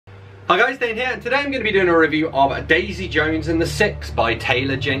Hi guys, Dane here, and today I'm going to be doing a review of Daisy Jones and the Six by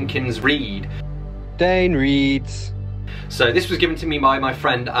Taylor Jenkins Reid. Dane reads. So this was given to me by my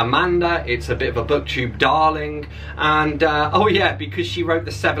friend Amanda. It's a bit of a booktube darling, and oh yeah, because she wrote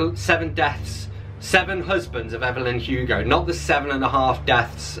the seven husbands of Evelyn Hugo, not the 7.5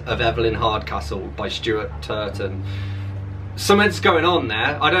 deaths of Evelyn Hardcastle by Stuart Turton. Something's going on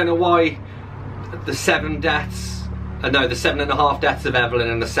there. I don't know why the 7 deaths. No, the 7.5 deaths of Evelyn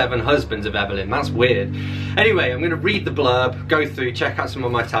and the 7 husbands of Evelyn. That's weird. Anyway, I'm going to read the blurb, go through, check out some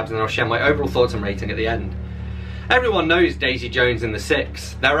of my tabs, and I'll share my overall thoughts and rating at the end. Everyone knows Daisy Jones and the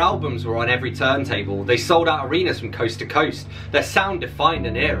Six. Their albums were on every turntable. They sold out arenas from coast to coast. Their sound defined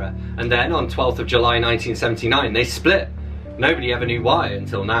an era. And then, on 12th of July 1979, they split. Nobody ever knew why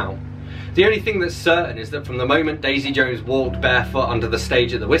until now. The only thing that's certain is that from the moment Daisy Jones walked barefoot onto the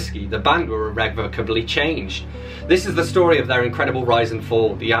stage at the Whiskey, the band were irrevocably changed. This is the story of their incredible rise and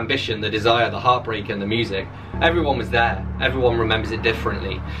fall, the ambition, the desire, the heartbreak and the music. Everyone was there, everyone remembers it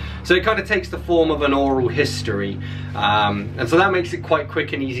differently. So it kind of takes the form of an oral history, and so that makes it quite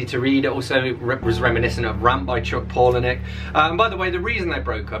quick and easy to read. It also was reminiscent of Ramp by Chuck Palahniuk. And by the way, the reason they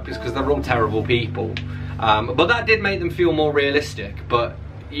broke up is because they're all terrible people. But that did make them feel more realistic, but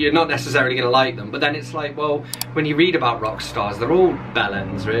you're not necessarily going to like them. But then it's like, well, when you read about rock stars, they're all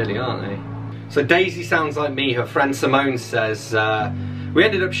bellends really, aren't they? So Daisy sounds like me. Her friend Simone says, we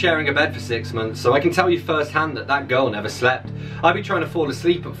ended up sharing a bed for 6 months, so I can tell you firsthand that that girl never slept. I'd be trying to fall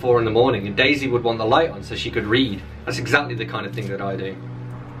asleep at 4 in the morning and Daisy would want the light on so she could read. That's exactly the kind of thing that I do.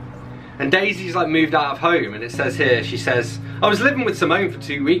 And Daisy's like moved out of home, and it says here, she says, I was living with Simone for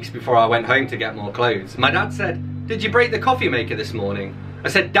 2 weeks before I went home to get more clothes. My dad said, did you break the coffee maker this morning? I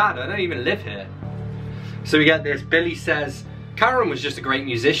said, Dad, I don't even live here. So we get this, Billy says, Karen was just a great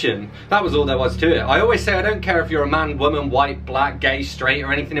musician. That was all there was to it. I always say I don't care if you're a man, woman, white, black, gay, straight,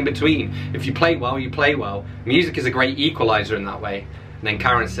 or anything in between. If you play well, you play well. Music is a great equalizer in that way. And then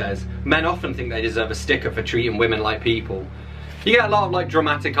Karen says, men often think they deserve a sticker for treating women like people. You get a lot of like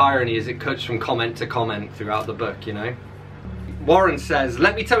dramatic irony as it cuts from comment to comment throughout the book, you know. Warren says,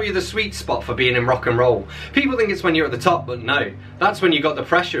 let me tell you the sweet spot for being in rock and roll. People think it's when you're at the top, but no. That's when you got the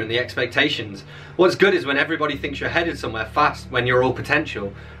pressure and the expectations. What's good is when everybody thinks you're headed somewhere fast, when you're all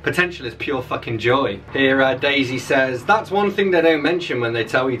potential. Potential is pure fucking joy. Here Daisy says, that's one thing they don't mention when they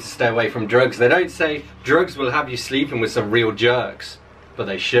tell you to stay away from drugs. They don't say, drugs will have you sleeping with some real jerks. But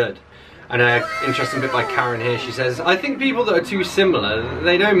they should. And an interesting bit by Karen here, she says, I think people that are too similar,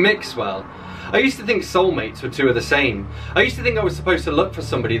 they don't mix well. I used to think soulmates were two of the same. I used to think I was supposed to look for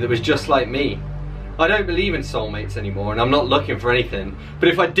somebody that was just like me. I don't believe in soulmates anymore, and I'm not looking for anything. But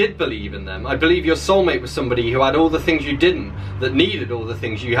if I did believe in them, I believe your soulmate was somebody who had all the things you didn't, that needed all the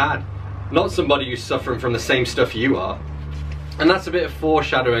things you had. Not somebody who's suffering from the same stuff you are. And that's a bit of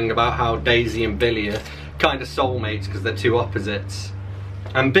foreshadowing about how Daisy and Billy are kind of soulmates because they're two opposites.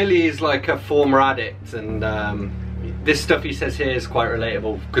 And Billy is like a former addict, and this stuff he says here is quite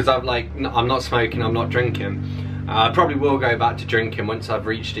relatable because I'm not smoking, I'm not drinking. I probably will go back to drinking once I've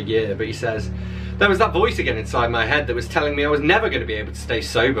reached a year, but he says, there was that voice again inside my head that was telling me I was never going to be able to stay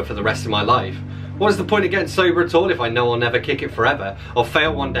sober for the rest of my life. What is the point of getting sober at all if I know I'll never kick it forever, or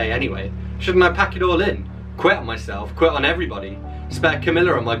fail one day anyway? Shouldn't I pack it all in? Quit on myself, quit on everybody. Spare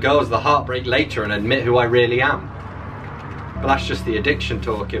Camilla and my girls the heartbreak later and admit who I really am. But that's just the addiction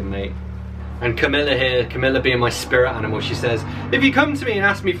talking, mate. And Camilla here, Camilla being my spirit animal, she says, if you come to me and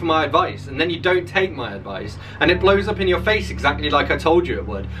ask me for my advice, and then you don't take my advice, and it blows up in your face exactly like I told you it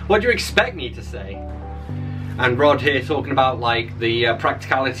would, what do you expect me to say? And Rod here talking about like the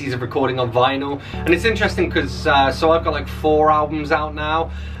practicalities of recording on vinyl. And it's interesting because, so I've got like 4 albums out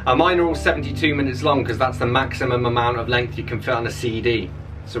now. Mine are all 72 minutes long because that's the maximum amount of length you can fit on a CD.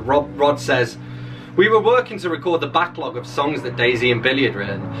 So Rod says, we were working to record the backlog of songs that Daisy and Billy had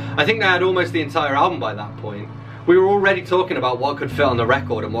written. I think they had almost the entire album by that point. We were already talking about what could fit on the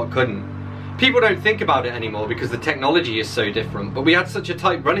record and what couldn't. People don't think about it anymore because the technology is so different, but we had such a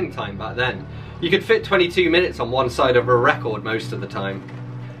tight running time back then. You could fit 22 minutes on one side of a record most of the time.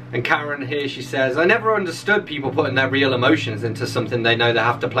 And Karen here, she says, I never understood people putting their real emotions into something they know they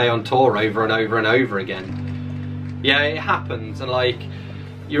have to play on tour over and over and over again. Yeah, it happens, and like,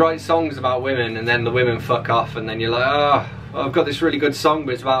 you write songs about women and then the women fuck off and then you're like, oh, I've got this really good song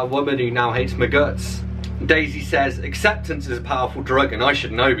but it's about a woman who now hates my guts. Daisy says, acceptance is a powerful drug and I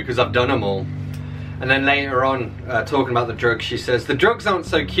should know because I've done them all. And then later on, talking about the drugs, she says, the drugs aren't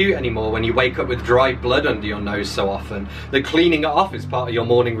so cute anymore when you wake up with dry blood under your nose so often. The cleaning it off is part of your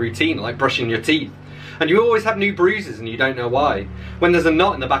morning routine, like brushing your teeth. And you always have new bruises and you don't know why. When there's a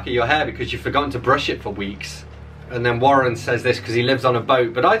knot in the back of your hair because you've forgotten to brush it for weeks. and then Warren says this because he lives on a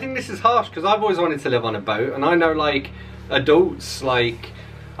boat, but I think this is harsh because I've always wanted to live on a boat, and I know like adults, like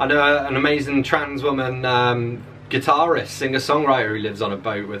I know an amazing trans woman guitarist, singer-songwriter who lives on a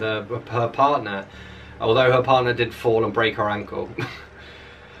boat with her partner, although her partner did fall and break her ankle.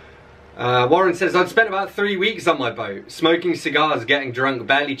 Warren says, I'd spent about 3 weeks on my boat, smoking cigars, getting drunk,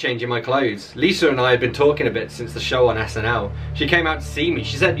 barely changing my clothes. Lisa and I had been talking a bit since the show on SNL. She came out to see me.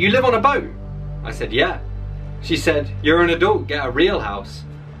 She said, you live on a boat? I said, yeah. She said, you're an adult, get a real house.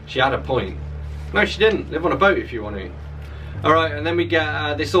 She had a point. No, she didn't. Live on a boat if you want to. Alright, and then we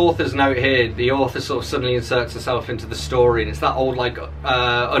get this author's note here. The author sort of suddenly inserts herself into the story, and it's that old like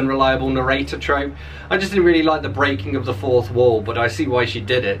unreliable narrator trope. I just didn't really like the breaking of the fourth wall, but I see why she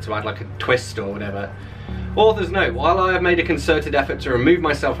did it, to add like a twist or whatever. Author's note, while I have made a concerted effort to remove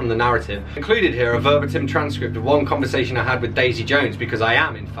myself from the narrative, included here a verbatim transcript of one conversation I had with Daisy Jones, because I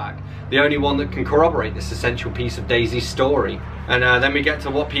am, in fact, the only one that can corroborate this essential piece of Daisy's story. And then we get to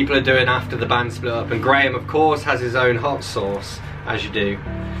what people are doing after the band split up, and Graham of course has his own hot sauce, as you do.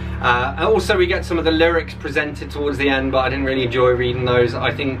 Also we get some of the lyrics presented towards the end, but I didn't really enjoy reading those.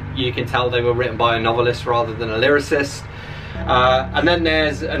 I think you can tell they were written by a novelist rather than a lyricist. And then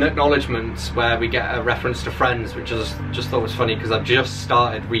there's an acknowledgement where we get a reference to Friends, which I just thought was funny because I've just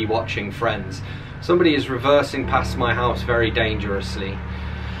started re-watching Friends. Somebody is reversing past my house very dangerously.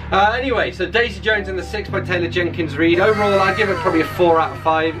 Anyway, so Daisy Jones and the Six by Taylor Jenkins Reid. Overall, I'd give it probably a 4 out of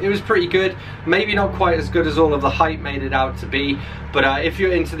 5. It was pretty good. Maybe not quite as good as all of the hype made it out to be. But if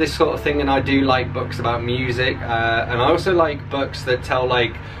you're into this sort of thing, and I do like books about music, and I also like books that tell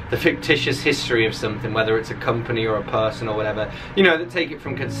like the fictitious history of something, whether it's a company or a person or whatever, you know, that take it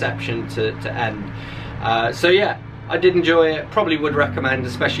from conception to end. So yeah, I did enjoy it. Probably would recommend,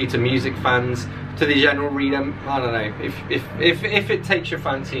 especially to music fans. To the general reader, I don't know, if it takes your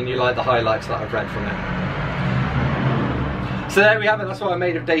fancy and you like the highlights that I've read from it. So there we have it, that's what I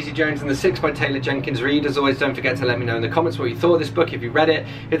made of Daisy Jones and the Six by Taylor Jenkins Reid. As always, don't forget to let me know in the comments what you thought of this book. If you read it,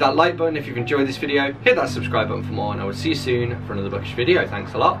 hit that like button. If you've enjoyed this video, hit that subscribe button for more, and I will see you soon for another bookish video.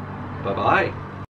 Thanks a lot, bye bye.